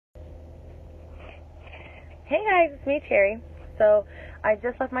Hey guys, it's me, Terry. So, I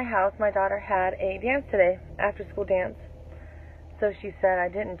just left my house. My daughter had a dance today, after school dance. So she said I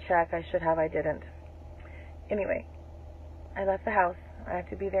didn't check. I should have, I didn't. Anyway, I left the house. I have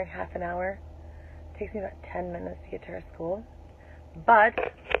to be there in half an hour. It takes me about 10 minutes to get to her school. But,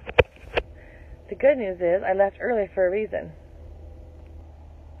 the good news is, I left early for a reason.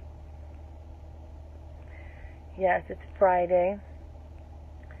 Yes, it's Friday.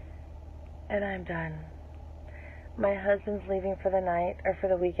 And I'm done. My husband's leaving for the night, or for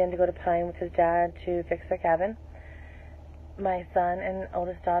the weekend, to go to Pine with his dad to fix their cabin. My son and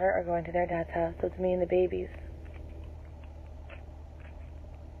oldest daughter are going to their dad's house, so it's me and the babies.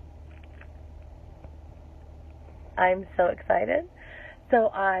 I'm so excited. So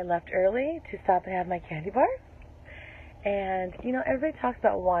I left early to stop and have my candy bar. And, everybody talks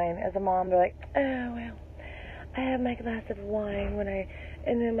about wine. As a mom, they're like, oh, well, I have my glass of wine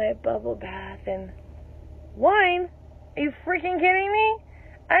and then my bubble bath and... Wine? Are you freaking kidding me?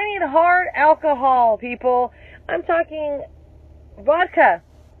 I need hard alcohol, people. I'm talking vodka,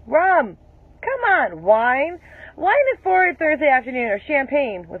 rum. Come on, wine. Wine is for Thursday afternoon, or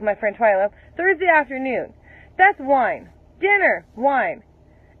champagne with my friend Twyla. Thursday afternoon. That's wine. Dinner, wine.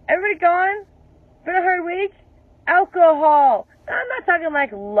 Everybody gone? Been a hard week? Alcohol. I'm not talking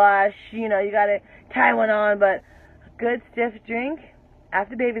like lush, you gotta tie one on, but a good stiff drink.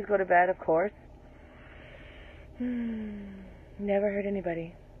 After babies go to bed, of course. Never hurt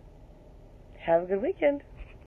anybody. Have a good weekend.